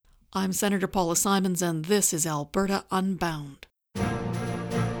I'm Senator Paula Simons, and this is Alberta Unbound.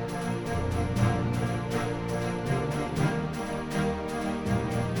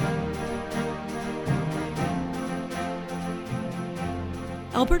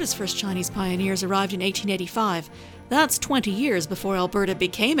 Alberta's first Chinese pioneers arrived in 1885. That's 20 years before Alberta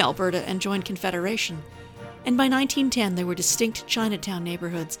became Alberta and joined Confederation. And by 1910, there were distinct Chinatown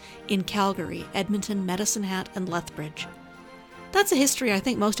neighborhoods in Calgary, Edmonton, Medicine Hat, and Lethbridge. That's a history I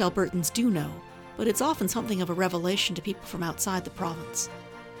think most Albertans do know, but it's often something of a revelation to people from outside the province.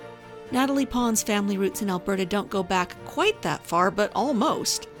 Natalie Pond's family roots in Alberta don't go back quite that far, but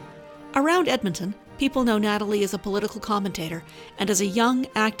almost. Around Edmonton, people know Natalie as a political commentator and as a young,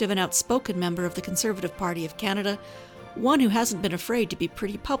 active, and outspoken member of the Conservative Party of Canada, one who hasn't been afraid to be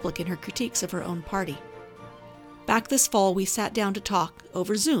pretty public in her critiques of her own party. Back this fall, we sat down to talk,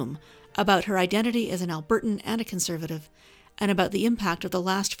 over Zoom, about her identity as an Albertan and a Conservative, and about the impact of the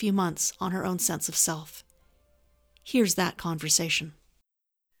last few months on her own sense of self. Here's that conversation.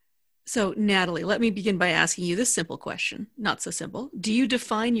 So, Natalie, let me begin by asking you this simple question. Not so simple. Do you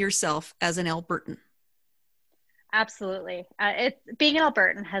define yourself as an Albertan? Absolutely. Being an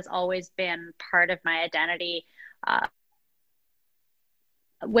Albertan has always been part of my identity,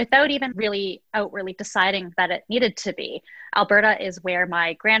 without even really outwardly deciding that it needed to be. Alberta is where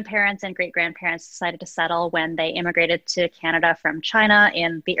my grandparents and great-grandparents decided to settle when they immigrated to Canada from China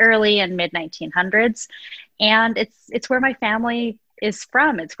in the early and mid-1900s. And it's where my family is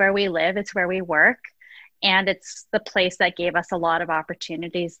from. It's where we live. It's where we work. And it's the place that gave us a lot of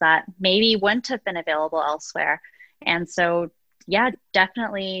opportunities that maybe wouldn't have been available elsewhere. And so, yeah,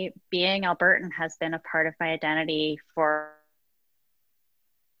 definitely being Albertan has been a part of my identity for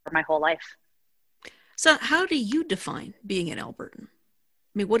my whole life. So how do you define being an Albertan?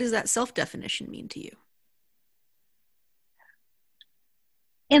 I mean, what does that self-definition mean to you?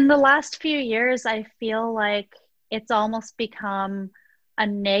 In the last few years, I feel like it's almost become a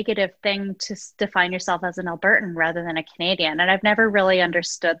negative thing to define yourself as an Albertan rather than a Canadian. And I've never really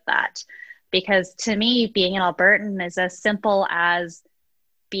understood that, because to me, being an Albertan is as simple as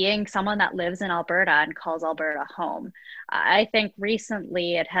being someone that lives in Alberta and calls Alberta home. I think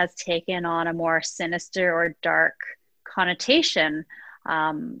recently it has taken on a more sinister or dark connotation,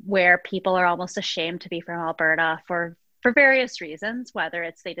 where people are almost ashamed to be from Alberta for various reasons, whether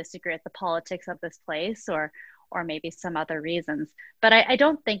it's they disagree with the politics of this place or maybe some other reasons. But I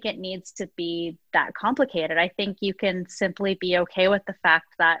don't think it needs to be that complicated. I think you can simply be okay with the fact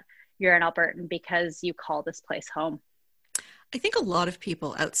that you're an Albertan because you call this place home. I think a lot of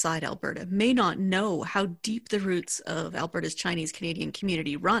people outside Alberta may not know how deep the roots of Alberta's Chinese Canadian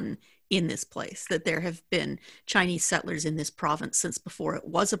community run in this place, that there have been Chinese settlers in this province since before it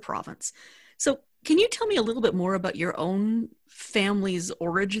was a province. So can you tell me a little bit more about your own family's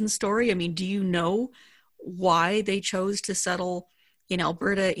origin story? I mean, do you know why they chose to settle in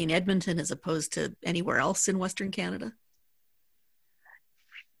Alberta, in Edmonton, as opposed to anywhere else in Western Canada?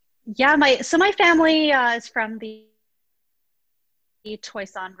 Yeah, my family is from the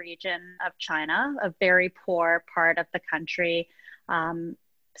Toisan region of China, a very poor part of the country,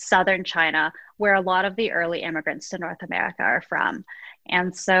 southern China, where a lot of the early immigrants to North America are from.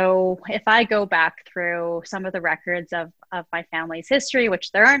 And so if I go back through some of the records of my family's history,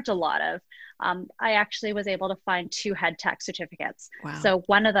 which there aren't a lot of, I actually was able to find 2 head tech certificates. Wow. So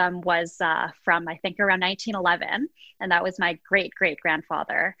one of them was from, I think, around 1911, and that was my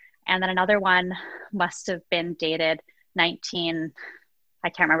great-great-grandfather. And then another one must have been dated I can't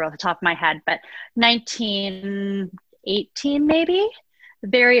remember off the top of my head, but 1918 maybe,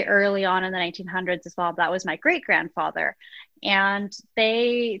 very early on in the 1900s as well. That was my great-grandfather. And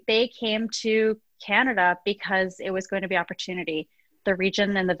they came to Canada because it was going to be opportunity. The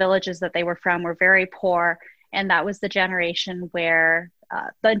region and the villages that they were from were very poor. And that was the generation where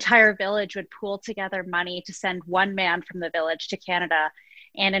the entire village would pool together money to send one man from the village to Canada.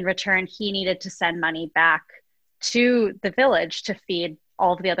 And in return, he needed to send money back to the village to feed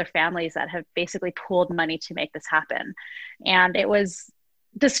all of the other families that have basically pooled money to make this happen. And it was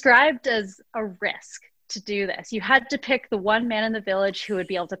described as a risk to do this. You had to pick the one man in the village who would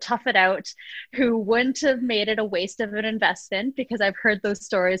be able to tough it out, who wouldn't have made it a waste of an investment, because I've heard those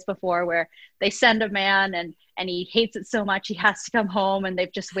stories before where they send a man and he hates it so much he has to come home, and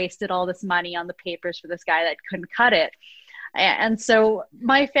they've just wasted all this money on the papers for this guy that couldn't cut it. And so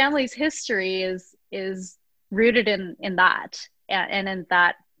my family's history is rooted in that and in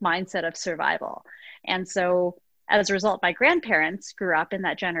that mindset of survival. And so as a result, my grandparents grew up in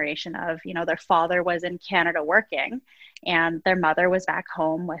that generation of, their father was in Canada working and their mother was back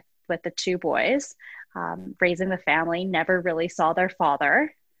home with the 2 boys, raising the family, never really saw their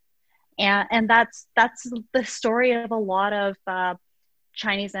father. And that's the story of a lot of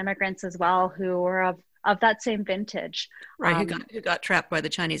Chinese immigrants as well, who were of that same vintage. Right, who got trapped by the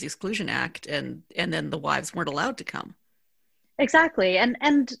Chinese Exclusion Act, and then the wives weren't allowed to come. Exactly.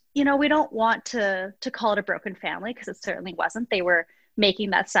 And you know, we don't want to call it a broken family, because it certainly wasn't. They were making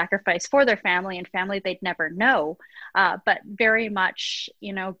that sacrifice for their family and family they'd never know, but very much,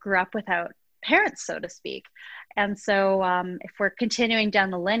 you know, grew up without parents, so to speak. And so if we're continuing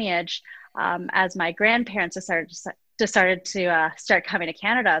down the lineage, as my grandparents decided to start coming to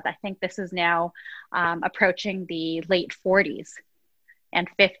Canada, I think this is now approaching the late 40s and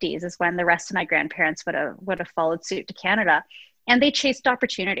 50s is when the rest of my grandparents would have followed suit to Canada, and they chased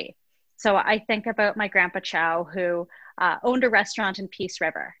opportunity. So I think about my grandpa Chow, who owned a restaurant in Peace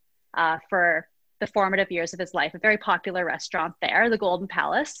River for the formative years of his life, a very popular restaurant there, the Golden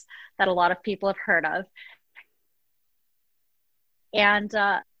Palace, that a lot of people have heard of. And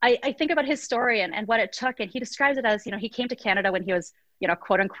I think about his story and what it took, and he describes it as, you know, he came to Canada when he was, you know,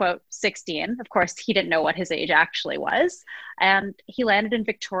 quote unquote 16. Of course, he didn't know what his age actually was. And he landed in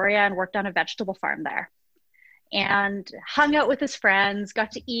Victoria and worked on a vegetable farm there, and hung out with his friends,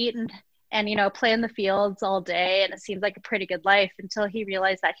 got to eat and you know, play in the fields all day. And it seemed like a pretty good life, until he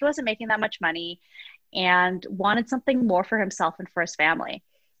realized that he wasn't making that much money and wanted something more for himself and for his family.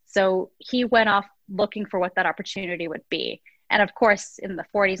 So he went off looking for what that opportunity would be. And of course, in the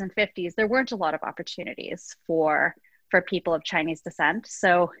 40s and 50s, there weren't a lot of opportunities for people of Chinese descent.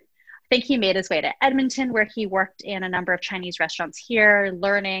 So I think he made his way to Edmonton, where he worked in a number of Chinese restaurants here,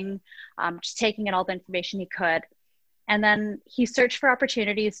 learning, just taking in all the information he could. And then he searched for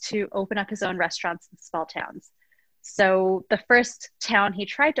opportunities to open up his own restaurants in small towns. So the first town he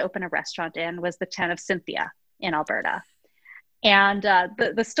tried to open a restaurant in was the town of Cynthia in Alberta. And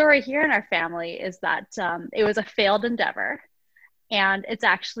the story here in our family is that it was a failed endeavor. And it's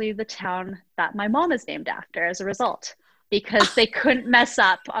actually the town that my mom is named after as a result, because they couldn't mess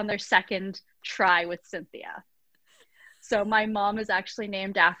up on their second try with Cynthia. So my mom is actually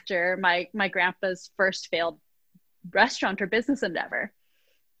named after my grandpa's first failed restaurant or business endeavor.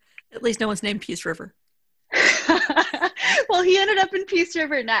 At least no one's named Peace River. Well, he ended up in Peace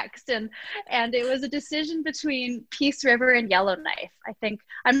River next, and it was a decision between Peace River and Yellowknife. I think,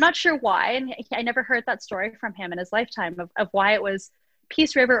 I'm not sure why, and I never heard that story from him in his lifetime of why it was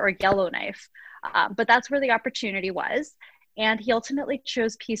Peace River or Yellowknife, but that's where the opportunity was. And he ultimately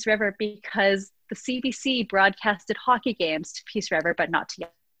chose Peace River because the CBC broadcasted hockey games to Peace River, but not to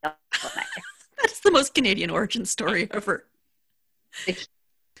Yellowknife. That's the most Canadian origin story ever.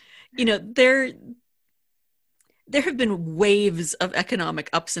 You know, there have been waves of economic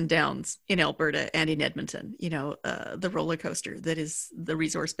ups and downs in Alberta and in Edmonton, you know, the roller coaster that is the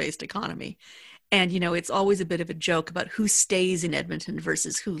resource-based economy. And, you know, it's always a bit of a joke about who stays in Edmonton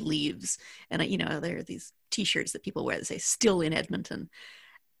versus who leaves. And, you know, there are these T-shirts that people wear that say "Still in Edmonton."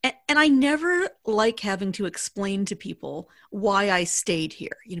 And I never like having to explain to people why I stayed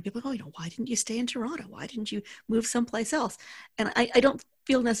here. You know, people go, you know, why didn't you stay in Toronto? Why didn't you move someplace else? And I don't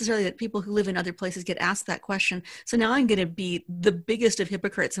feel necessarily that people who live in other places get asked that question. So now I'm going to be the biggest of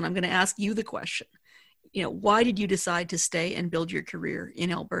hypocrites, and I'm going to ask you the question. You know, why did you decide to stay and build your career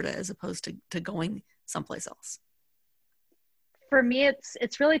in Alberta as opposed to going someplace else? For me,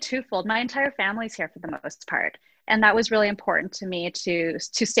 it's really twofold. My entire family's here for the most part, and that was really important to me to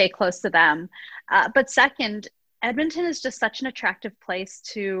stay close to them. But second, Edmonton is just such an attractive place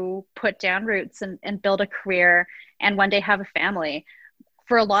to put down roots and build a career and one day have a family,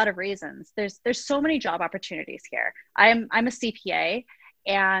 for a lot of reasons. There's so many job opportunities here. I'm a CPA,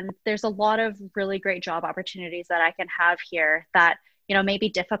 and there's a lot of really great job opportunities that I can have here that, you know, may be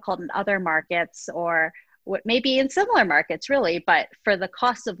difficult in other markets, or what may be in similar markets really, but for the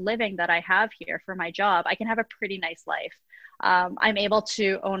cost of living that I have here for my job, I can have a pretty nice life. I'm able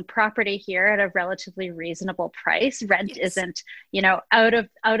to own property here at a relatively reasonable price. Rent Yes. isn't, you know, out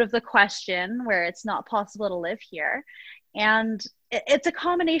of the question, where it's not possible to live here. And it's a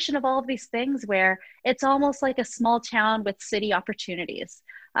combination of all of these things where it's almost like a small town with city opportunities.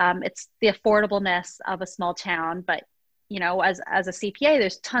 It's the affordableness of a small town, but you know, as a CPA,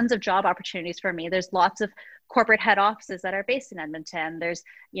 there's tons of job opportunities for me. There's lots of corporate head offices that are based in Edmonton. There's,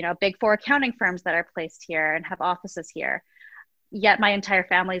 you know, big four accounting firms that are placed here and have offices here. Yet my entire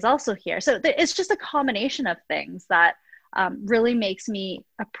family is also here. So it's just a combination of things that really makes me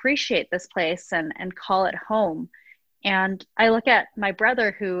appreciate this place and call it home. And I look at my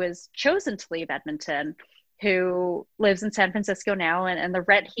brother, who has chosen to leave Edmonton, who lives in San Francisco now, and the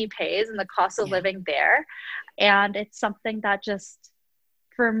rent he pays and the cost of living there. And it's something that just,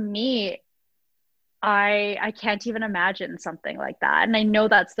 for me, I can't even imagine something like that. And I know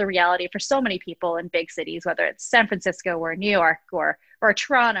that's the reality for so many people in big cities, whether it's San Francisco or New York or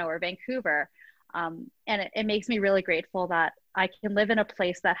Toronto or Vancouver. And it makes me really grateful that I can live in a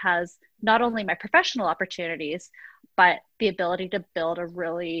place that has not only my professional opportunities, but the ability to build a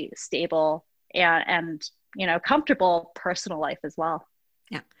really stable and comfortable personal life as well.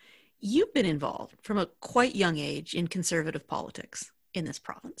 Yeah. You've been involved from a quite young age in conservative politics in this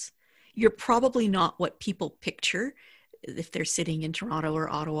province. You're probably not what people picture if they're sitting in Toronto or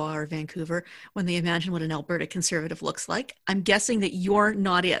Ottawa or Vancouver when they imagine what an Alberta conservative looks like. I'm guessing that you're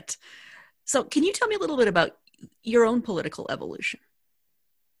not it. So can you tell me a little bit about your own political evolution?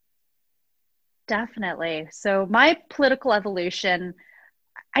 Definitely. So my political evolution,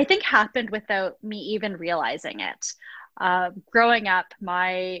 I think, happened without me even realizing it. Growing up,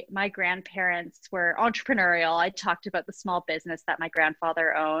 my grandparents were entrepreneurial. I talked about the small business that my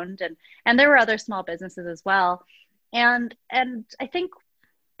grandfather owned, and there were other small businesses as well. And I think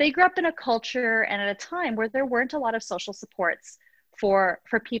they grew up in a culture and at a time where there weren't a lot of social supports for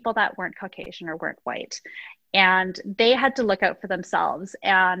people that weren't Caucasian or weren't white. And they had to look out for themselves.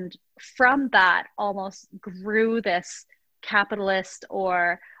 And from that almost grew this capitalist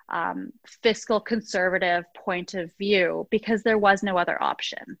or fiscal conservative point of view because there was no other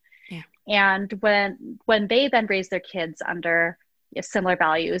option. Yeah. And when they then raised their kids under similar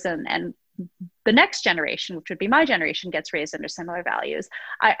values, and the next generation, which would be my generation, gets raised under similar values,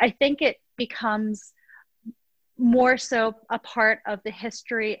 I think it becomes more so a part of the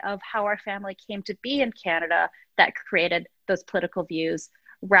history of how our family came to be in Canada that created those political views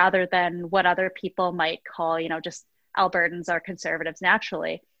rather than what other people might call, just Albertans are conservatives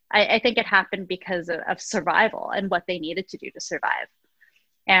naturally. I think it happened because of survival and what they needed to do to survive.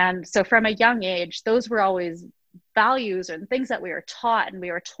 And so from a young age, those were always values and things that we were taught, and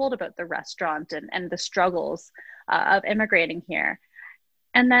we were told about the restaurant and the struggles of immigrating here.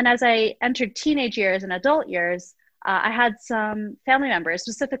 And then as I entered teenage years and adult years, I had some family members,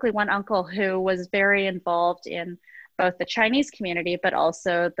 specifically one uncle who was very involved in both the Chinese community, but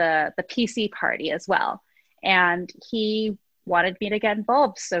also the PC party as well. And he wanted me to get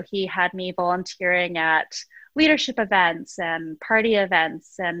involved. So he had me volunteering at leadership events and party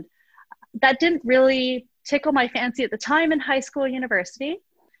events. And that didn't really tickle my fancy at the time in high school, university.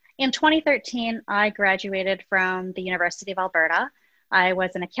 In 2013, I graduated from the University of Alberta. I was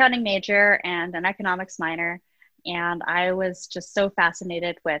an accounting major and an economics minor, and I was just so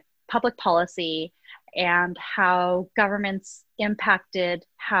fascinated with public policy and how governments impacted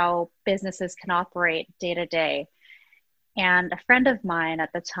how businesses can operate day to day. And a friend of mine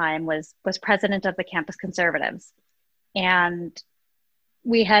at the time was president of the Campus Conservatives. And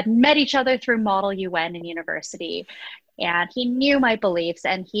we had met each other through Model UN in university. And he knew my beliefs,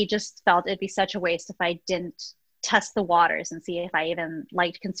 and he just felt it'd be such a waste if I didn't test the waters and see if I even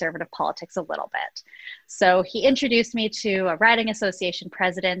liked conservative politics a little bit. So he introduced me to a riding association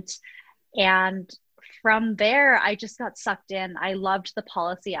president. And from there, I just got sucked in. I loved the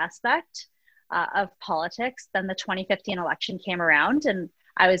policy aspect of politics. Then the 2015 election came around, and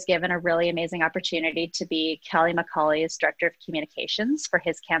I was given a really amazing opportunity to be Kelly McCauley's director of communications for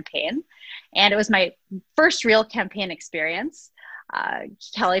his campaign. And it was my first real campaign experience.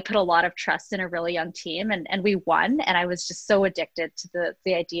 Kelly put a lot of trust in a really young team, and we won. And I was just so addicted to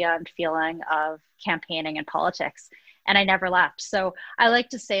the idea and feeling of campaigning and politics. And I never left. So I like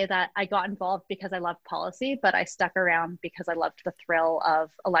to say that I got involved because I loved policy, but I stuck around because I loved the thrill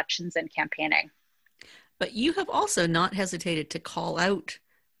of elections and campaigning. But you have also not hesitated to call out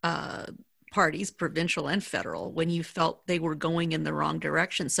parties, provincial and federal, when you felt they were going in the wrong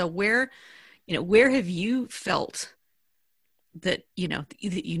direction. So where have you felt that you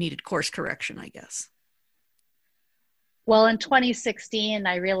needed course correction, I guess? Well, in 2016,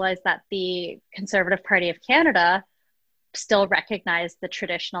 I realized that the Conservative Party of Canada still recognized the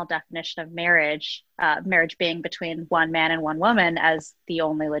traditional definition of marriage, marriage being between one man and one woman, as the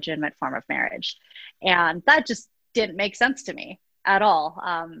only legitimate form of marriage. And that just didn't make sense to me at all.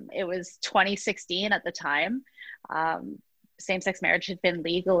 It was 2016 at the time. Same-sex marriage had been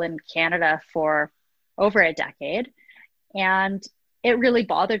legal in Canada for over a decade. And it really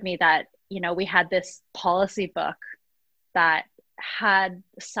bothered me that, we had this policy book that had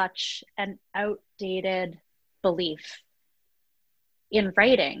such an outdated belief in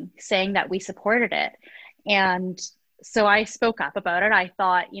writing saying that we supported it. And so I spoke up about it. I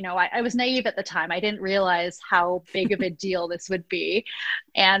thought, I was naive at the time. I didn't realize how big of a deal this would be.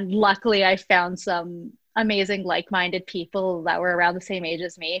 And luckily I found some amazing like-minded people that were around the same age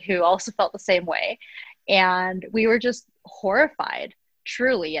as me who also felt the same way. And we were just horrified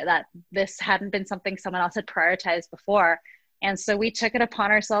truly that this hadn't been something someone else had prioritized before. And so we took it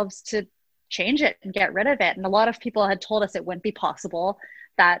upon ourselves to change it and get rid of it. And a lot of people had told us it wouldn't be possible,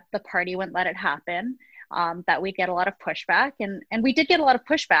 that the party wouldn't let it happen, that we'd get a lot of pushback. And we did get a lot of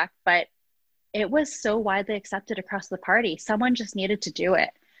pushback, but it was so widely accepted across the party. Someone just needed to do it.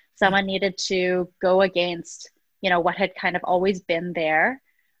 Someone needed to go against, what had kind of always been there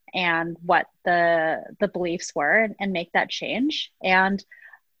and what the beliefs were, and make that change. And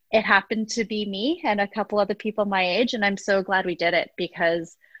it happened to be me and a couple other people my age. And I'm so glad we did it,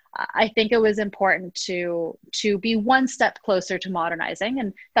 because I think it was important to be one step closer to modernizing.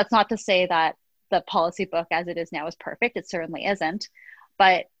 And that's not to say that the policy book as it is now is perfect. It certainly isn't.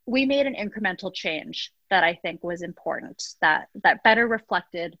 But we made an incremental change that I think was important, that better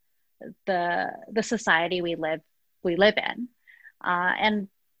reflected the society we live in. And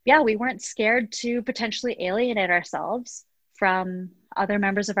yeah, we weren't scared to potentially alienate ourselves from other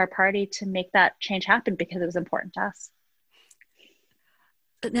members of our party to make that change happen, because it was important to us.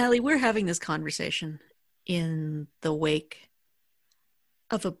 Natalie, we're having this conversation in the wake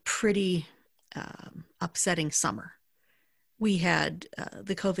of a pretty upsetting summer. We had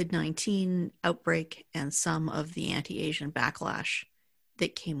the COVID-19 outbreak and some of the anti-Asian backlash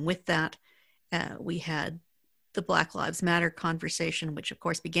that came with that. We had the Black Lives Matter conversation, which of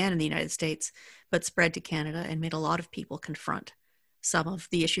course began in the United States, but spread to Canada and made a lot of people confront some of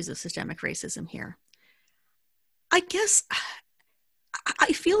the issues of systemic racism here. I guess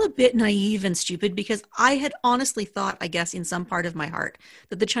I feel a bit naive and stupid, because I had honestly thought, I guess in some part of my heart,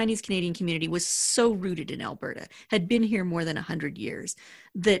 that the Chinese Canadian community was so rooted in Alberta, had been here more than 100 years,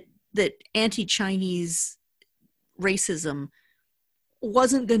 that anti-Chinese racism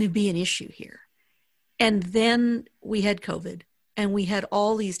wasn't going to be an issue here. And then we had COVID, and we had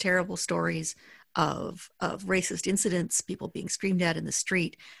all these terrible stories of racist incidents, people being screamed at in the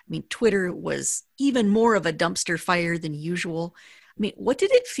street. I mean, Twitter was even more of a dumpster fire than usual. I mean, what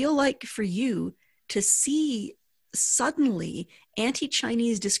did it feel like for you to see suddenly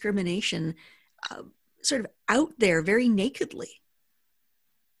anti-Chinese discrimination sort of out there very nakedly?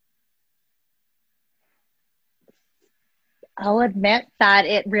 I'll admit that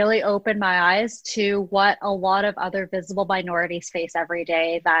it really opened my eyes to what a lot of other visible minorities face every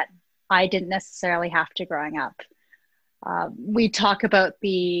day that I didn't necessarily have to growing up. We talk about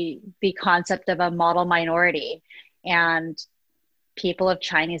the concept of a model minority, and people of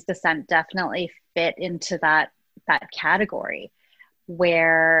Chinese descent definitely fit into that category,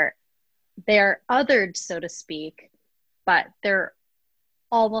 where they're othered, so to speak, but they're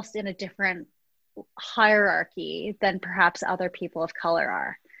almost in a different hierarchy than perhaps other people of color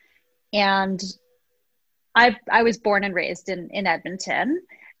are. And I was born and raised in Edmonton,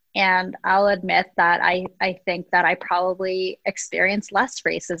 and I'll admit that I think that I probably experienced less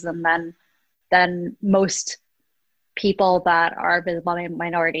racism than most people that are visible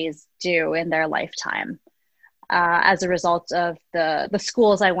minorities do in their lifetime. As a result of the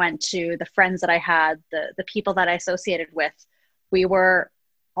schools I went to, the friends that I had, the people that I associated with, we were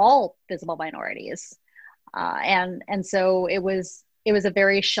all visible minorities. And so it was a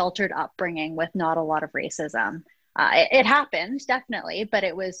very sheltered upbringing with not a lot of racism. It happened, definitely, but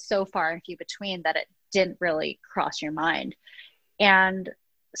it was so far and few between that it didn't really cross your mind. And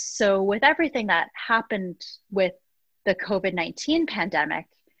so with everything that happened with the COVID-19 pandemic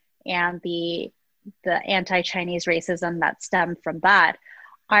and the anti-Chinese racism that stemmed from that,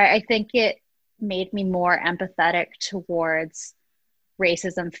 I think it made me more empathetic towards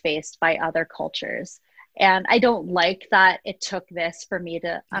racism faced by other cultures. And I don't like that it took this for me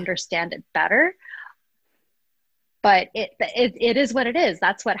to understand it better, but it is what it is.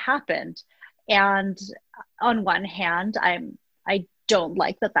 That's what happened. And on one hand, I don't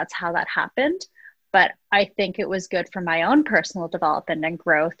like that that's how that happened, but I think it was good for my own personal development and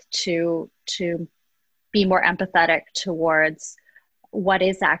growth to be more empathetic towards what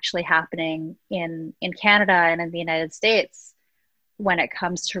is actually happening in Canada and in the United States when it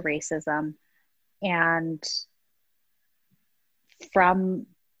comes to racism. And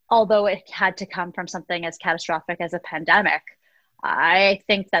although it had to come from something as catastrophic as a pandemic, I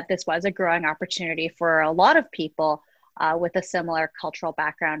think that this was a growing opportunity for a lot of people with a similar cultural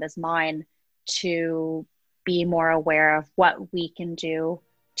background as mine to be more aware of what we can do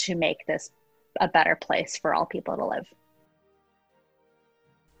to make this a better place for all people to live.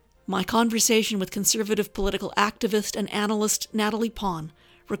 My conversation with conservative political activist and analyst Natalie Pon,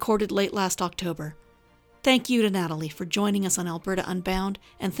 recorded late last October. Thank you to Natalie for joining us on Alberta Unbound,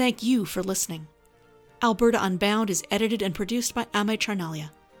 and thank you for listening. Alberta Unbound is edited and produced by Amay Charnalia.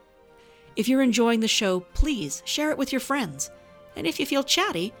 If you're enjoying the show, please share it with your friends. And if you feel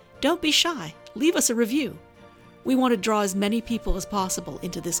chatty, don't be shy. Leave us a review. We want to draw as many people as possible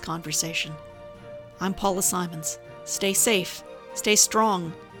into this conversation. I'm Paula Simons. Stay safe, stay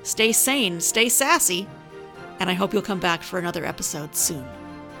strong, stay sane, stay sassy, and I hope you'll come back for another episode soon.